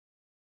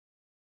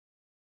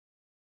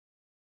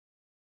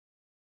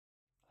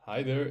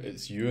Hi there,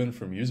 it's Euan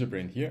from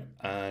Userbrain here,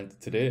 and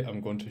today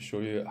I'm going to show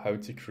you how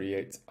to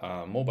create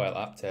a mobile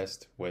app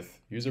test with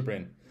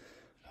Userbrain.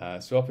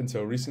 So up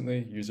until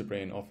recently,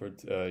 Userbrain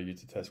offered you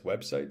to test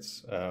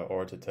websites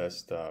or to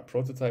test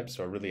prototypes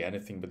or really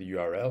anything with a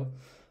URL,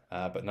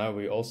 but now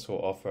we also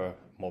offer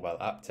mobile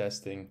app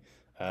testing,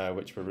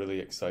 which we're really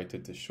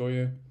excited to show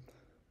you.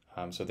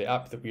 So the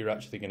app that we're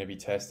actually going to be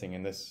testing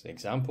in this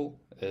example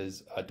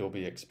is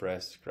Adobe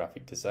Express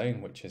Graphic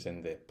Design, which is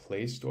in the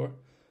Play Store.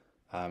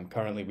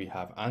 Currently we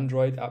have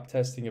Android app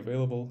testing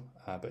available,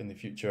 but in the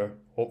future,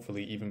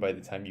 hopefully even by the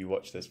time you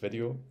watch this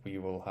video, we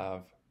will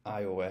have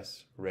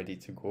iOS ready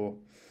to go.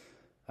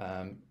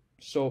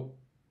 So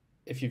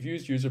if you've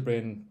used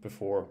Userbrain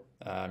before,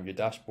 your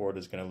dashboard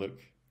is going to look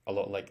a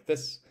lot like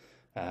this.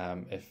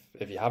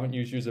 If you haven't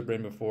used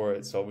Userbrain before,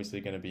 it's obviously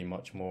going to be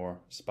much more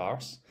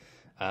sparse.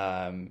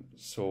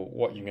 So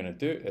what you're going to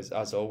do is,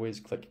 as always,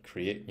 click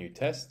Create New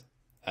Test,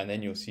 and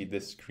then you'll see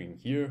this screen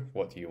here.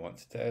 What do you want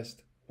to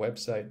test?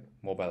 Website,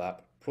 mobile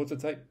app,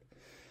 prototype.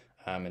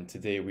 And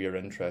today we are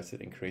interested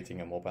in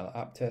creating a mobile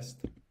app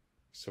test.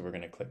 So we're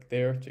going to click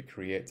there to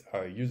create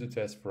our user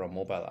test for a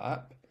mobile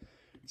app.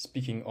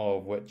 Speaking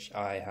of which,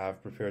 I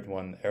have prepared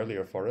one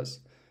earlier for us.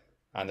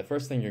 And the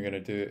first thing you're going to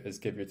do is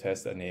give your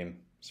test a name.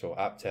 So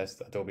app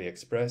test Adobe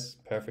Express,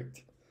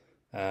 perfect.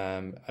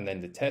 And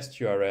then the test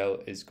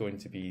URL is going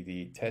to be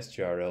the test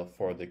URL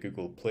for the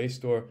Google Play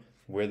Store,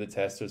 where the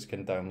testers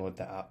can download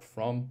the app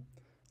from.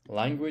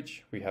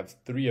 Language, we have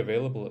 3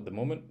 available at the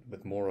moment,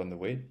 with more on the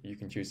way. You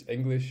can choose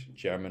English,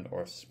 German,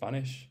 or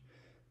Spanish.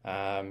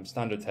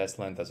 Standard test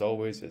length, as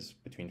always, is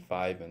between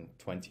 5 and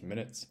 20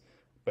 minutes.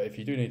 But if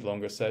you do need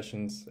longer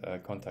sessions,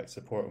 contact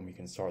support and we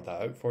can sort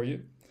that out for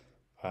you.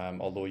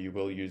 Although you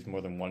will use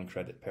more than 1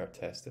 credit per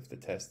test if the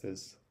test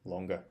is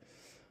longer.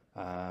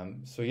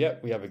 So yeah,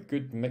 we have a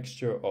good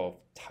mixture of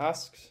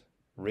tasks,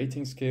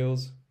 rating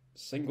scales,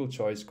 single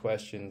choice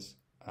questions,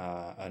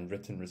 and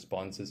written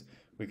responses.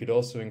 We could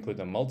also include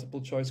a multiple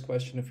choice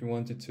question if we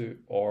wanted to,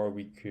 or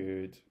we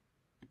could,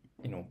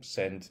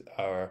 send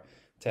our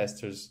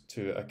testers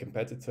to a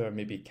competitor,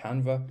 maybe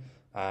Canva,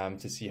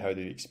 to see how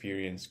the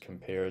experience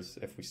compares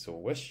if we so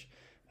wish.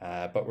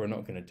 But we're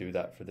not going to do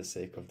that for the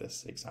sake of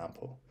this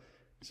example.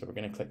 So we're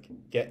going to click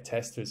Get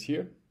Testers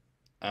here.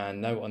 And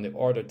now on the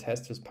Order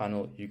Testers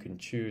panel, you can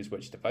choose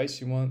which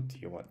device you want. Do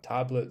you want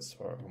tablets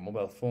or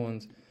mobile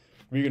phones?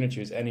 We're going to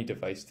choose any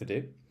device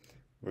today.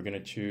 We're going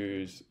to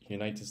choose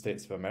United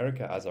States of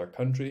America as our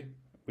country.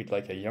 We'd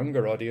like a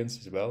younger audience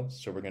as well,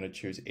 so we're going to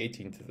choose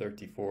 18 to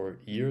 34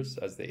 years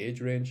as the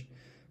age range.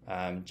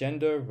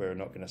 Gender, we're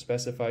not going to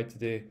specify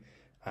today.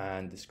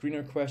 And the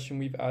screener question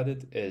we've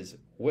added is,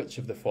 which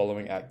of the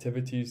following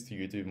activities do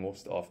you do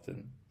most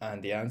often?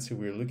 And the answer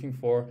we're looking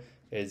for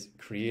is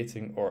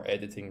creating or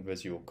editing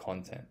visual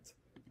content,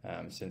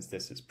 since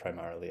this is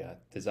primarily a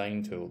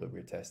design tool that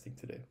we're testing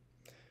today.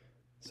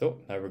 So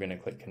now we're going to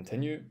click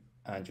Continue.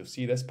 And you'll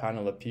see this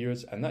panel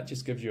appears, and that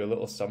just gives you a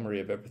little summary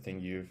of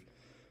everything you've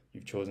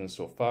chosen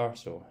so far.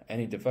 So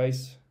any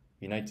device,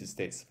 United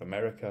States of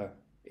America,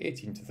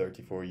 18 to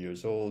 34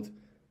 years old,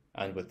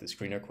 and with the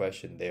screener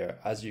question there.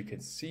 As you can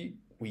see,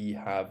 we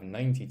have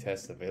 90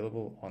 tests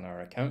available on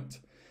our account,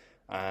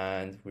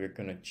 and we're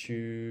going to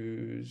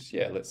choose,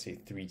 let's say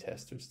 3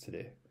 testers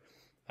today.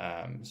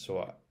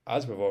 So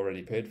as we've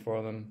already paid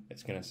for them,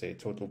 it's going to say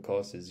total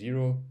cost is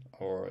 0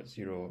 or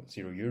 0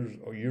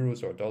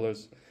 euros or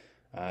dollars.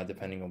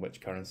 Depending on which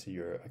currency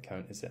your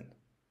account is in.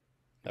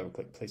 Now we'll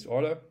click Place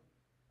Order.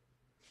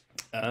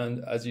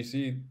 And as you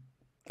see,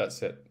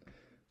 that's it.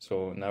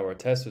 So now our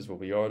testers will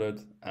be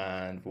ordered,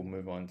 and we'll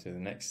move on to the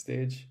next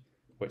stage,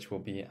 which will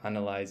be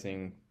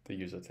analyzing the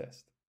user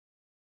test.